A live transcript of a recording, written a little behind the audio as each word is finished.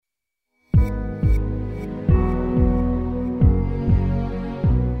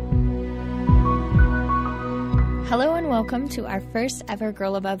Hello and welcome to our first ever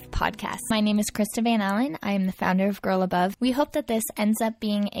Girl Above podcast. My name is Krista Van Allen. I am the founder of Girl Above. We hope that this ends up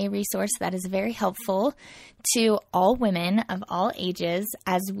being a resource that is very helpful to all women of all ages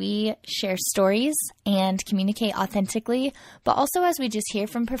as we share stories and communicate authentically, but also as we just hear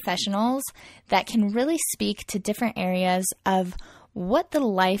from professionals that can really speak to different areas of what the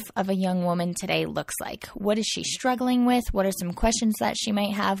life of a young woman today looks like. What is she struggling with? What are some questions that she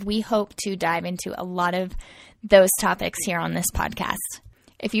might have? We hope to dive into a lot of those topics here on this podcast.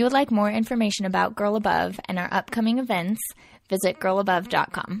 If you would like more information about Girl Above and our upcoming events, visit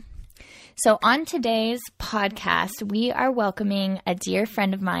girlabove.com. So on today's podcast, we are welcoming a dear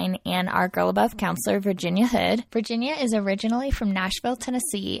friend of mine and our Girl Above counselor, Virginia Hood. Virginia is originally from Nashville,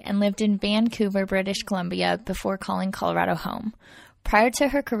 Tennessee, and lived in Vancouver, British Columbia before calling Colorado home. Prior to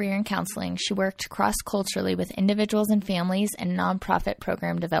her career in counseling, she worked cross-culturally with individuals and families and nonprofit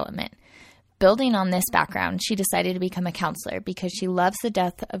program development. Building on this background, she decided to become a counselor because she loves the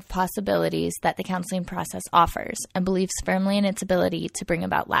depth of possibilities that the counseling process offers and believes firmly in its ability to bring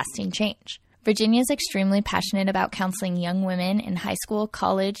about lasting change. Virginia is extremely passionate about counseling young women in high school,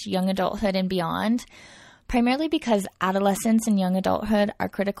 college, young adulthood, and beyond, primarily because adolescence and young adulthood are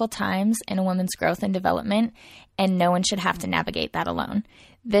critical times in a woman's growth and development, and no one should have to navigate that alone.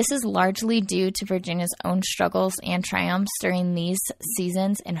 This is largely due to Virginia's own struggles and triumphs during these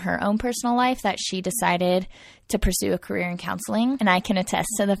seasons in her own personal life that she decided to pursue a career in counseling. And I can attest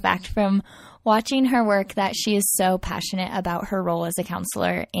to the fact from watching her work that she is so passionate about her role as a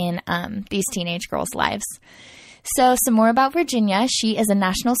counselor in these teenage girls' lives. So some more about Virginia. She is a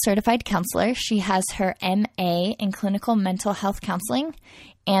national certified counselor. She has her MA in clinical mental health counseling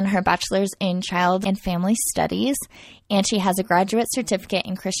and her bachelor's in child and family studies, and she has a graduate certificate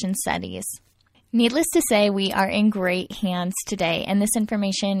in Christian studies. Needless to say, we are in great hands today, and this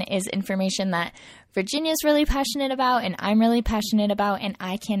information is information that Virginia is really passionate about, and I'm really passionate about, and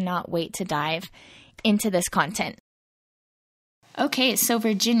I cannot wait to dive into this content. Okay, so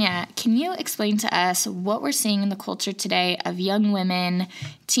Virginia, can you explain to us what we're seeing in the culture today of young women,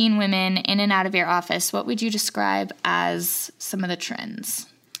 teen women in and out of your office? What would you describe as some of the trends?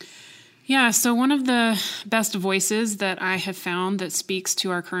 Yeah, so one of the best voices that I have found that speaks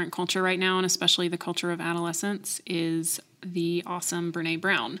to our current culture right now, and especially the culture of adolescence, is the awesome Brene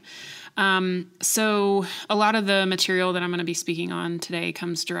Brown. So a lot of the material that I'm going to be speaking on today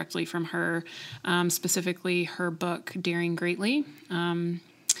comes directly from her, specifically her book, Daring Greatly.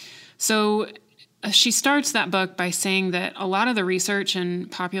 So she starts that book by saying that a lot of the research in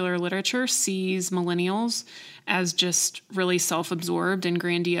popular literature sees millennials as just really self-absorbed and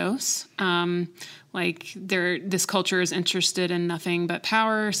grandiose. This culture is interested in nothing but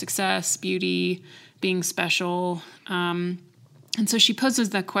power, success, beauty, being special. And so she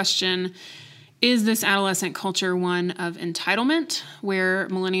poses the question, is this adolescent culture one of entitlement, where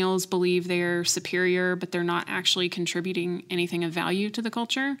millennials believe they're superior, but they're not actually contributing anything of value to the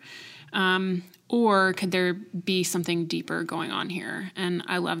culture? Or could there be something deeper going on here? And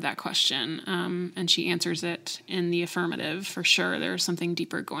I love that question. And she answers it in the affirmative. For sure, there's something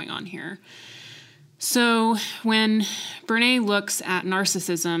deeper going on here. So when Brene looks at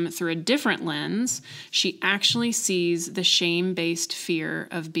narcissism through a different lens, she actually sees the shame-based fear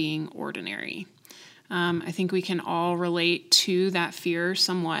of being ordinary. I think we can all relate to that fear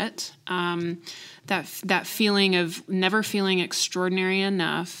somewhat. That feeling of never feeling extraordinary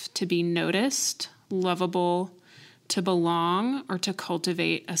enough to be noticed, lovable, to belong, or to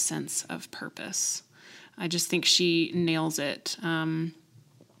cultivate a sense of purpose. I just think she nails it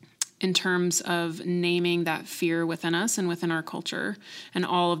in terms of naming that fear within us and within our culture and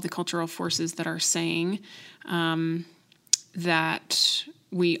all of the cultural forces that are saying that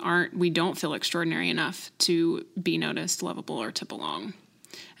we don't feel extraordinary enough to be noticed, lovable, or to belong.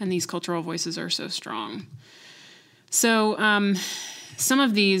 And these cultural voices are so strong. So some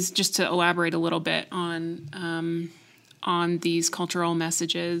of these, just to elaborate a little bit on these cultural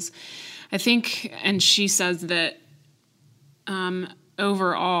messages, I think, and she says that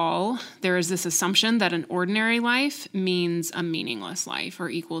overall, there is this assumption that an ordinary life means a meaningless life or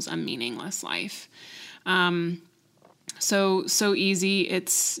equals a meaningless life. So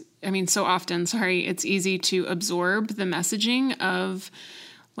often, it's easy to absorb the messaging of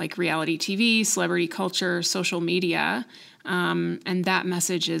like reality TV, celebrity culture, social media, and that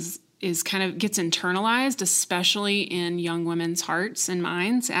message is kind of gets internalized, especially in young women's hearts and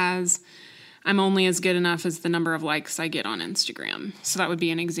minds, as I'm only as good enough as the number of likes I get on Instagram. So that would be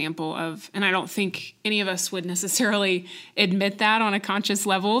an example of, and I don't think any of us would necessarily admit that on a conscious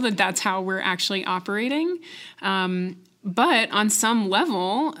level, that that's how we're actually operating. But on some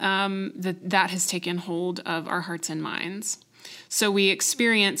level, that has taken hold of our hearts and minds. So we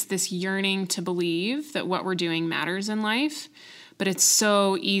experience this yearning to believe that what we're doing matters in life, but it's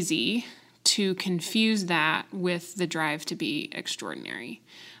so easy to confuse that with the drive to be extraordinary.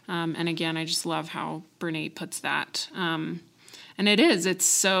 And again, I just love how Brene puts that. And it's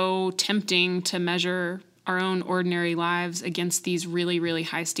so tempting to measure our own ordinary lives against these really, really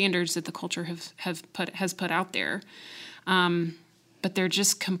high standards that the culture has put out there. But they're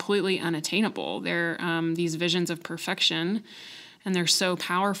just completely unattainable. They're these visions of perfection, and they're so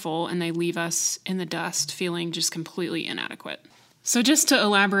powerful, and they leave us in the dust feeling just completely inadequate. So just to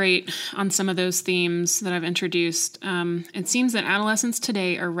elaborate on some of those themes that I've introduced, it seems that adolescents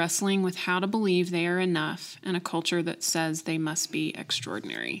today are wrestling with how to believe they are enough in a culture that says they must be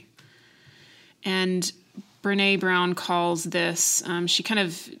extraordinary. And Brene Brown calls this, she kind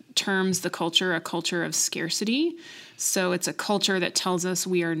of terms the culture a culture of scarcity. So it's a culture that tells us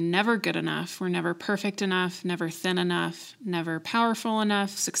we are never good enough, we're never perfect enough, never thin enough, never powerful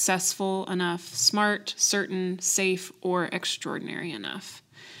enough, successful enough, smart, certain, safe, or extraordinary enough.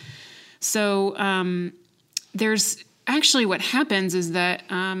 So there's actually what happens is that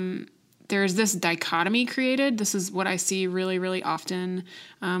there's this dichotomy created. This is what I see really, really often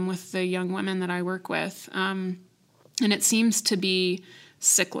with the young women that I work with. And it seems to be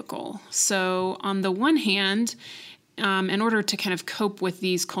cyclical. So on the one hand, in order to kind of cope with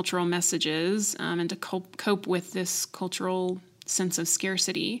these cultural messages and to cope with this cultural sense of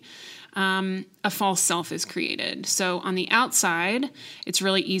scarcity, a false self is created. So on the outside, it's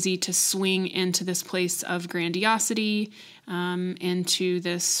really easy to swing into this place of grandiosity, into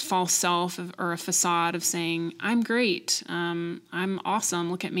this false self or a facade of saying, I'm great, I'm awesome,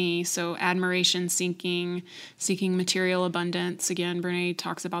 look at me. So admiration seeking material abundance. Again, Brene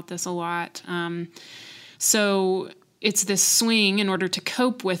talks about this a lot. So it's this swing in order to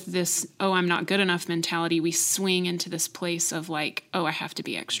cope with this, oh, I'm not good enough mentality. We swing into this place of like, oh, I have to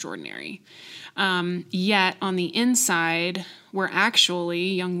be extraordinary. Yet on the inside,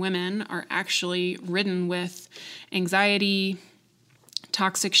 young women are actually ridden with anxiety,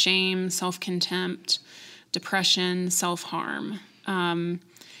 toxic shame, self-contempt, depression, self-harm.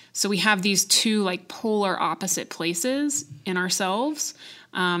 So we have these two like polar opposite places in ourselves.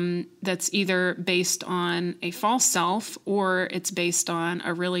 That's either based on a false self or it's based on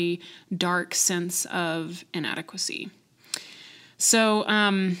a really dark sense of inadequacy. So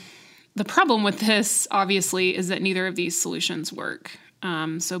the problem with this, obviously, is that neither of these solutions work.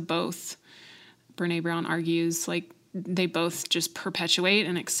 So both, Brene Brown argues, like they both just perpetuate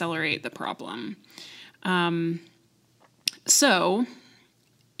and accelerate the problem. So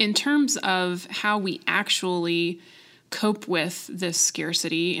in terms of how we actually cope with this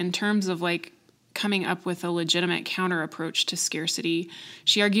scarcity, in terms of like coming up with a legitimate counter approach to scarcity,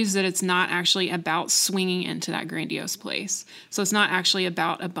 she argues that it's not actually about swinging into that grandiose place. So it's not actually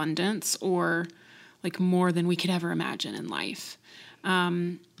about abundance or like more than we could ever imagine in life.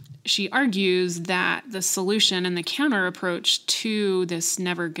 She argues that the solution and the counter approach to this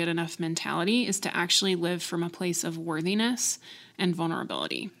never good enough mentality is to actually live from a place of worthiness and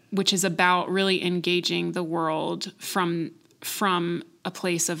vulnerability, which is about really engaging the world from a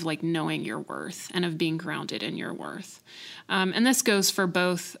place of like knowing your worth and of being grounded in your worth. And this goes for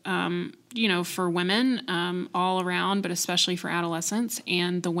both, for women all around, but especially for adolescents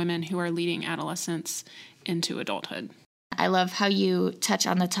and the women who are leading adolescents into adulthood. I love how you touch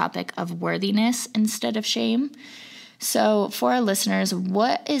on the topic of worthiness instead of shame. So for our listeners,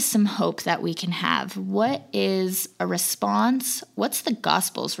 what is some hope that we can have? What is a response? What's the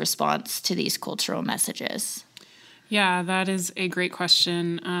gospel's response to these cultural messages? Yeah, that is a great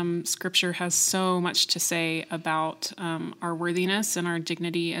question. Scripture has so much to say about our worthiness and our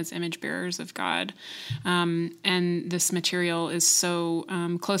dignity as image bearers of God. And this material is so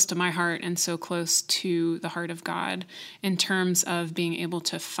close to my heart and so close to the heart of God in terms of being able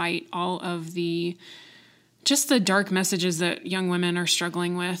to fight all of the dark messages that young women are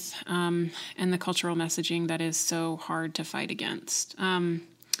struggling with, and the cultural messaging that is so hard to fight against.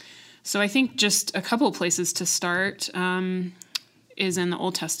 So I think just a couple of places to start is in the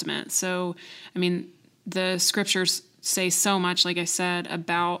Old Testament. So, I mean, the scriptures say so much, like I said,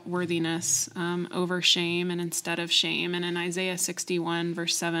 about worthiness over shame and instead of shame. And in Isaiah 61,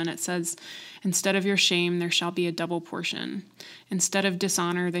 verse 7, it says, "Instead of your shame, there shall be a double portion. Instead of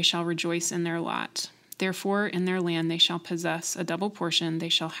dishonor, they shall rejoice in their lot. Therefore, in their land they shall possess a double portion, they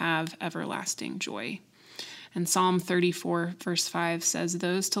shall have everlasting joy." And Psalm 34, verse 5 says,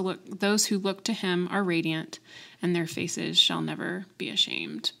 those who look to him are radiant, and their faces shall never be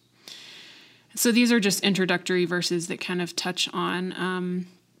ashamed. So these are just introductory verses that kind of touch on,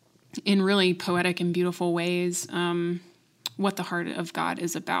 in really poetic and beautiful ways, what the heart of God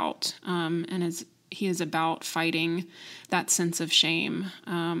is about, and He is about fighting that sense of shame,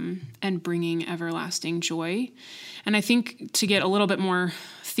 and bringing everlasting joy. And I think to get a little bit more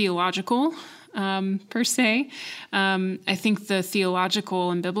theological, per se, I think the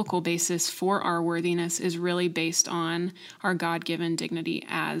theological and biblical basis for our worthiness is really based on our God-given dignity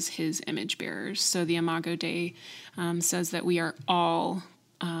as His image bearers. So the Imago Dei says that we are all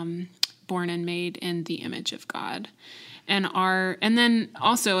born and made in the image of God. And then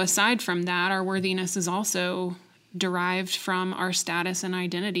also, aside from that, our worthiness is also derived from our status and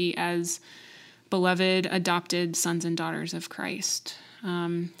identity as beloved, adopted sons and daughters of Christ.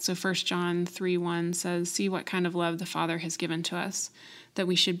 So 1 John 3:1 says, "See what kind of love the Father has given to us, that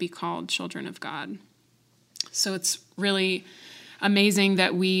we should be called children of God." So it's really amazing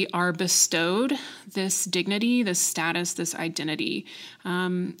that we are bestowed this dignity, this status, this identity.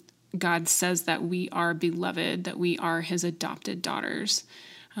 God says that we are beloved, that we are His adopted daughters.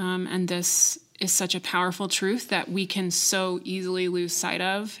 And this is such a powerful truth that we can so easily lose sight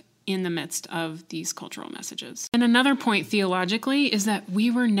of in the midst of these cultural messages. And another point theologically is that we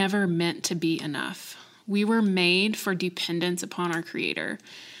were never meant to be enough. We were made for dependence upon our Creator.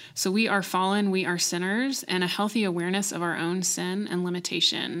 So we are fallen, we are sinners, and a healthy awareness of our own sin and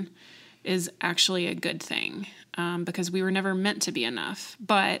limitation is actually a good thing, because we were never meant to be enough.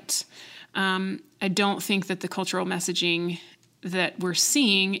 But I don't think that the cultural messaging that we're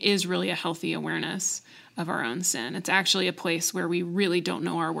seeing is really a healthy awareness of our own sin. It's actually a place where we really don't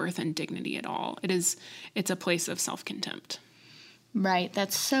know our worth and dignity at all. It's a place of self-contempt. Right.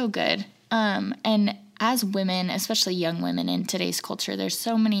 That's so good. And as women, especially young women in today's culture, there's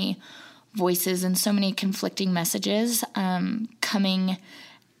so many voices and so many conflicting messages coming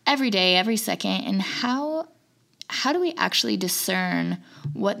every day, every second. And how do we actually discern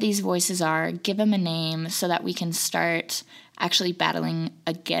what these voices are, give them a name so that we can start actually battling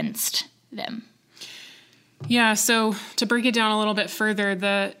against them? Yeah, so to break it down a little bit further,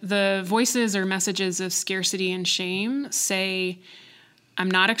 the voices or messages of scarcity and shame say,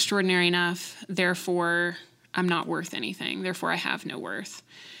 I'm not extraordinary enough, therefore I'm not worth anything, therefore I have no worth.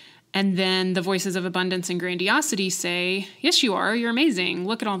 And then the voices of abundance and grandiosity say, yes, you are, you're amazing,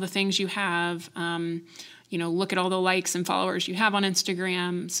 look at all the things you have, look at all the likes and followers you have on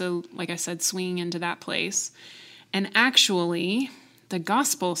Instagram. So like I said, swinging into that place. And actually, the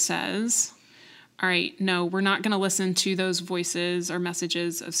gospel says, all right, no, we're not going to listen to those voices or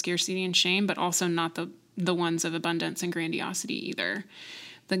messages of scarcity and shame, but also not the ones of abundance and grandiosity either.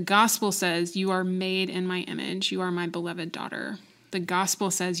 The gospel says you are made in my image. You are my beloved daughter. The gospel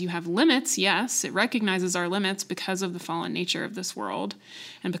says you have limits. Yes, it recognizes our limits because of the fallen nature of this world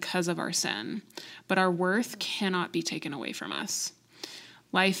and because of our sin. But our worth cannot be taken away from us.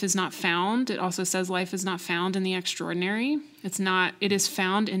 Life is not found. It also says life is not found in the extraordinary. It is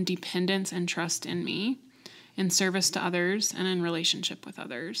found in dependence and trust in me, in service to others, and in relationship with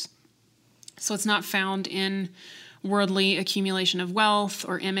others. So it's not found in worldly accumulation of wealth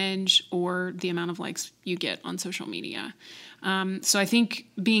or image or the amount of likes you get on social media. So I think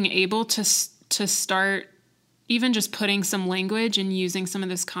being able to start even just putting some language and using some of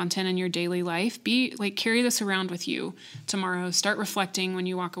this content in your daily life, carry this around with you tomorrow. Start reflecting when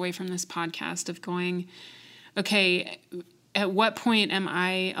you walk away from this podcast of going, okay, at what point am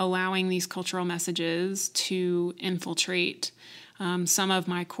I allowing these cultural messages to infiltrate some of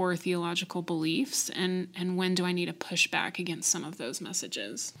my core theological beliefs, and when do I need to push back against some of those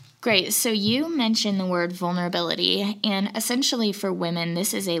messages? Great. So you mentioned the word vulnerability, and essentially for women,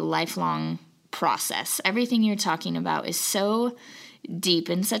 this is a lifelong process. Everything you're talking about is so deep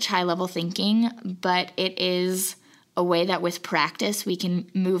and such high-level thinking, but it is a way that with practice we can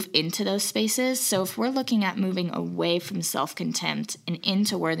move into those spaces. So if we're looking at moving away from self-contempt and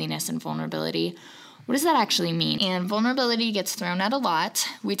into worthiness and vulnerability, what does that actually mean? And vulnerability gets thrown out a lot.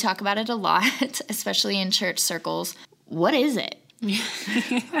 We talk about it a lot, especially in church circles. What is it?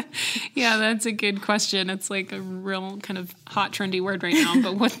 Yeah, that's a good question. It's like a real kind of hot, trendy word right now,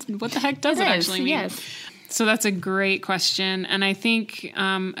 but what the heck does it actually mean? Yes. So that's a great question. And I think,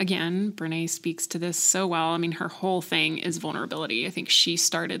 again, Brene speaks to this so well. I mean, her whole thing is vulnerability. I think she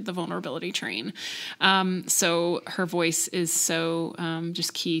started the vulnerability train. So her voice is so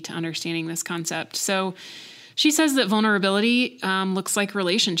just key to understanding this concept. So she says that vulnerability looks like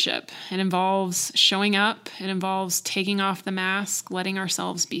relationship. It involves showing up. It involves taking off the mask, letting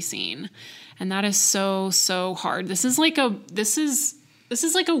ourselves be seen. And that is so, so hard. This is like a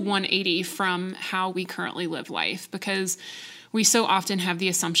 180 from how we currently live life, because We so often have the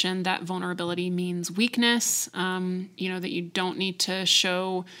assumption that vulnerability means weakness, that you don't need to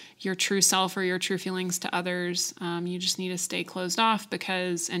show your true self or your true feelings to others. You just need to stay closed off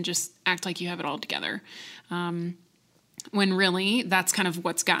and just act like you have it all together. When really that's kind of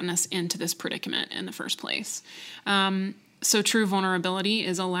what's gotten us into this predicament in the first place. So true vulnerability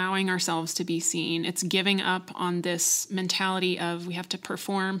is allowing ourselves to be seen. It's giving up on this mentality of we have to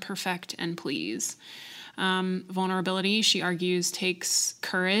perform, perfect, and please. Vulnerability, she argues, takes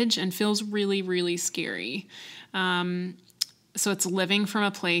courage and feels really, really scary. So it's living from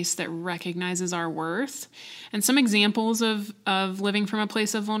a place that recognizes our worth. And some examples of living from a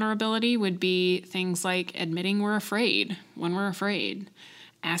place of vulnerability would be things like admitting we're afraid when we're afraid,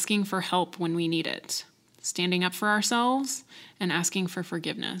 asking for help when we need it, standing up for ourselves, and asking for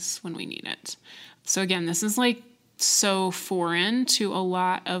forgiveness when we need it. So again, this is like so foreign to a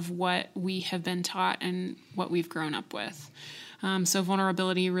lot of what we have been taught and what we've grown up with. So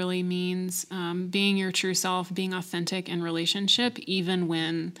vulnerability really means being your true self, being authentic in relationship, even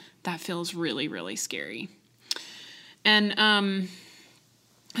when that feels really, really scary. And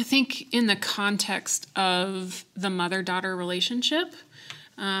I think in the context of the mother-daughter relationship,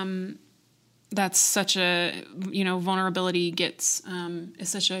 that's such a, vulnerability is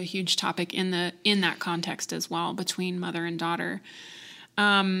such a huge topic in that context as well, between mother and daughter.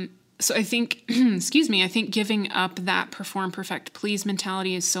 So I think, I think giving up that perform, perfect, please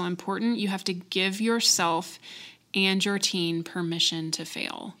mentality is so important. You have to give yourself and your teen permission to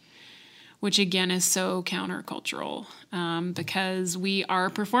fail, which again is so countercultural, because we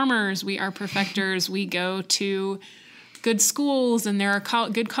are performers, we are perfecters, we go to good schools, and there are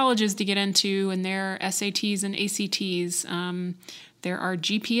good colleges to get into, and there are SATs and ACTs. There are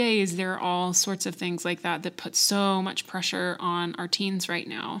GPAs. There are all sorts of things like that put so much pressure on our teens right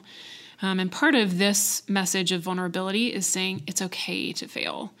now. And part of this message of vulnerability is saying it's okay to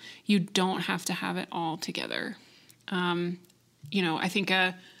fail. You don't have to have it all together. I think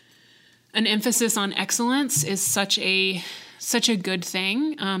an emphasis on excellence is such a good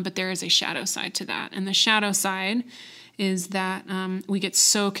thing, but there is a shadow side to that. And the shadow side is that we get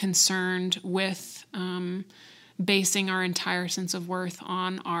so concerned with basing our entire sense of worth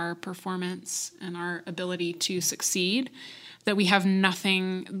on our performance and our ability to succeed, that we have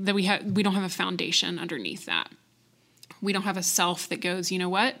nothing, we don't have a foundation underneath that. We don't have a self that goes, you know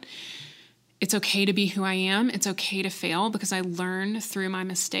what? It's okay to be who I am. It's okay to fail because I learn through my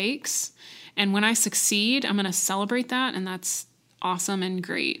mistakes. And when I succeed, I'm going to celebrate that. And that's awesome and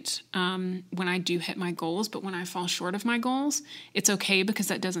great when I do hit my goals. But when I fall short of my goals, it's okay because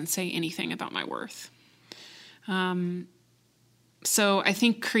that doesn't say anything about my worth. So I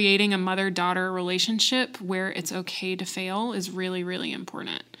think creating a mother-daughter relationship where it's okay to fail is really, really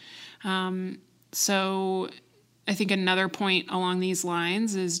important. So I think another point along these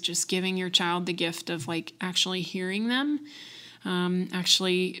lines is just giving your child the gift of actually hearing them,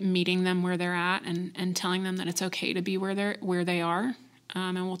 actually meeting them where they're at and telling them that it's okay to be where they are.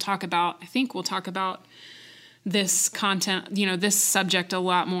 And we'll talk about this content, this subject a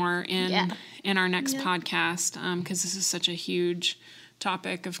lot more in our next podcast, because this is such a huge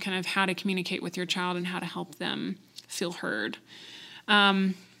topic of kind of how to communicate with your child and how to help them feel heard.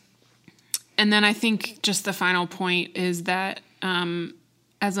 And then I think just the final point is that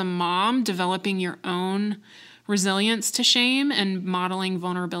as a mom, developing your own resilience to shame and modeling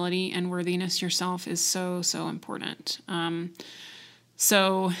vulnerability and worthiness yourself is so, so important.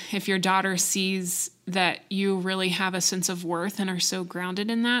 So if your daughter sees that you really have a sense of worth and are so grounded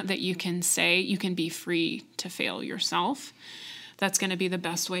in that you can be free to fail yourself, that's going to be the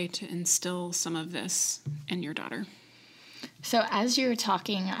best way to instill some of this in your daughter. So as you were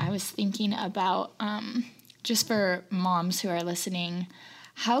talking, I was thinking about, just for moms who are listening,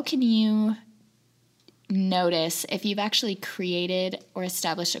 how can you notice if you've actually created or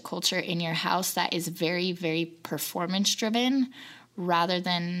established a culture in your house that is very, very performance-driven rather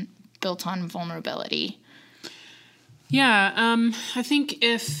than built on vulnerability? Yeah, I think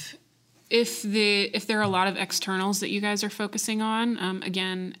if there are a lot of externals that you guys are focusing on,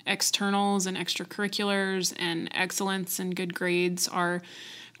 again, externals and extracurriculars and excellence and good grades are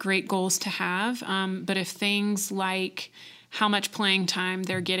great goals to have. But if things like how much playing time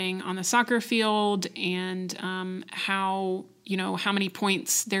they're getting on the soccer field and how many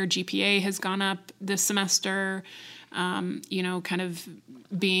points their GPA has gone up this semester, kind of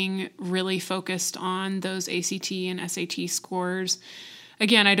being really focused on those ACT and SAT scores.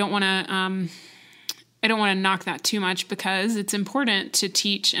 Again, I don't want to knock that too much because it's important to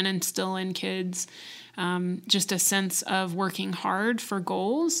teach and instill in kids just a sense of working hard for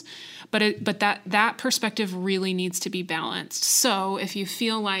goals. But that perspective really needs to be balanced. So if you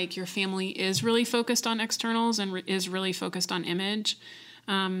feel like your family is really focused on externals and is really focused on image,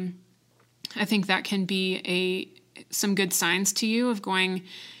 I think that can be some good signs to you of going,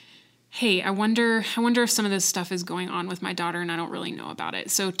 hey, I wonder if some of this stuff is going on with my daughter and I don't really know about it.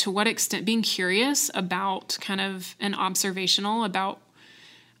 So to what extent, being curious about kind of and observational about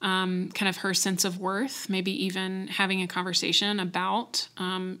kind of her sense of worth, maybe even having a conversation about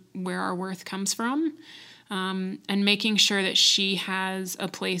where our worth comes from, and making sure that she has a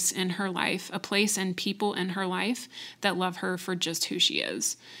place in her life, a place and people in her life that love her for just who she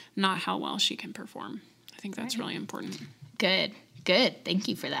is, not how well she can perform. I think that's really important. Good. Thank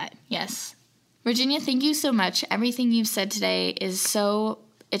you for that. Yes. Virginia, thank you so much. Everything you've said today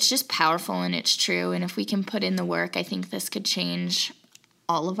it's just powerful and it's true. And if we can put in the work, I think this could change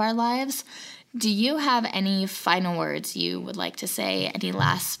all of our lives. Do you have any final words you would like to say? Any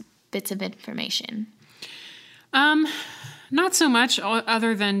last bits of information? Not so much,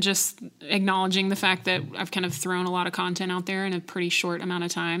 other than just acknowledging the fact that I've kind of thrown a lot of content out there in a pretty short amount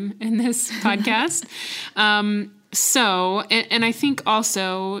of time in this podcast. And I think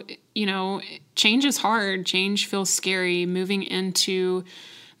also, change is hard. Change feels scary. Moving into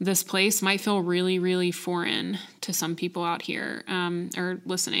this place might feel really, really foreign to some people out here, or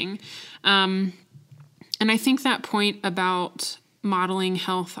listening. And I think that point about modeling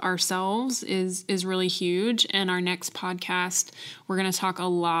health ourselves is really huge. And our next podcast, we're going to talk a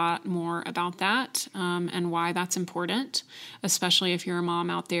lot more about that, and why that's important, especially if you're a mom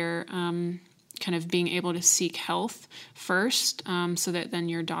out there, kind of being able to seek health first, so that then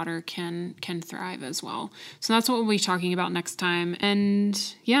your daughter can thrive as well. So that's what we'll be talking about next time. And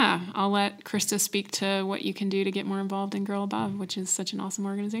yeah, I'll let Krista speak to what you can do to get more involved in Girl Above, which is such an awesome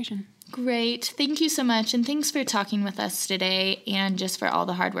organization. Great. Thank you so much. And thanks for talking with us today and just for all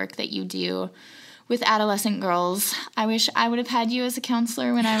the hard work that you do with adolescent girls. I wish I would have had you as a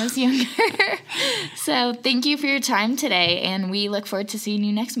counselor when I was younger. So thank you for your time today, and we look forward to seeing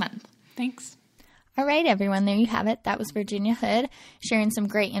you next month. Thanks. All right, everyone, there you have it. That was Virginia Hood sharing some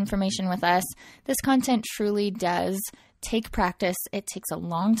great information with us. This content truly does take practice. It takes a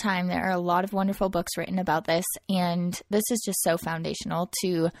long time. There are a lot of wonderful books written about this, and this is just so foundational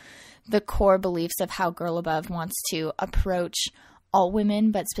to the core beliefs of how Girl Above wants to approach all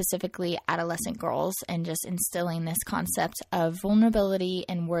women, but specifically adolescent girls, and just instilling this concept of vulnerability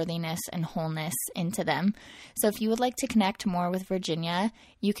and worthiness and wholeness into them. So if you would like to connect more with Virginia,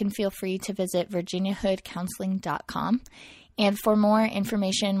 you can feel free to visit virginiahoodcounseling.com. And for more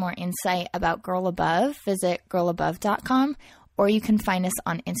information, more insight about Girl Above, visit girlabove.com, or you can find us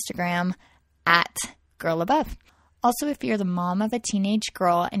on Instagram at Girl Above. Also, if you're the mom of a teenage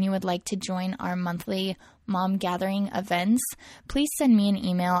girl and you would like to join our monthly mom gathering events, please send me an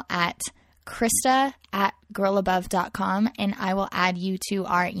email at krista@girlabove.com, and I will add you to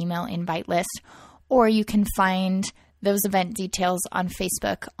our email invite list. Or you can find those event details on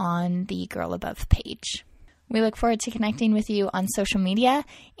Facebook on the Girl Above page. We look forward to connecting with you on social media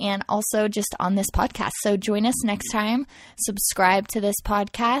and also just on this podcast. So join us next time, subscribe to this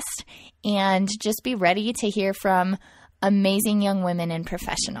podcast, and just be ready to hear from amazing young women and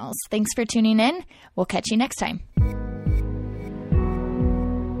professionals. Thanks for tuning in. We'll catch you next time.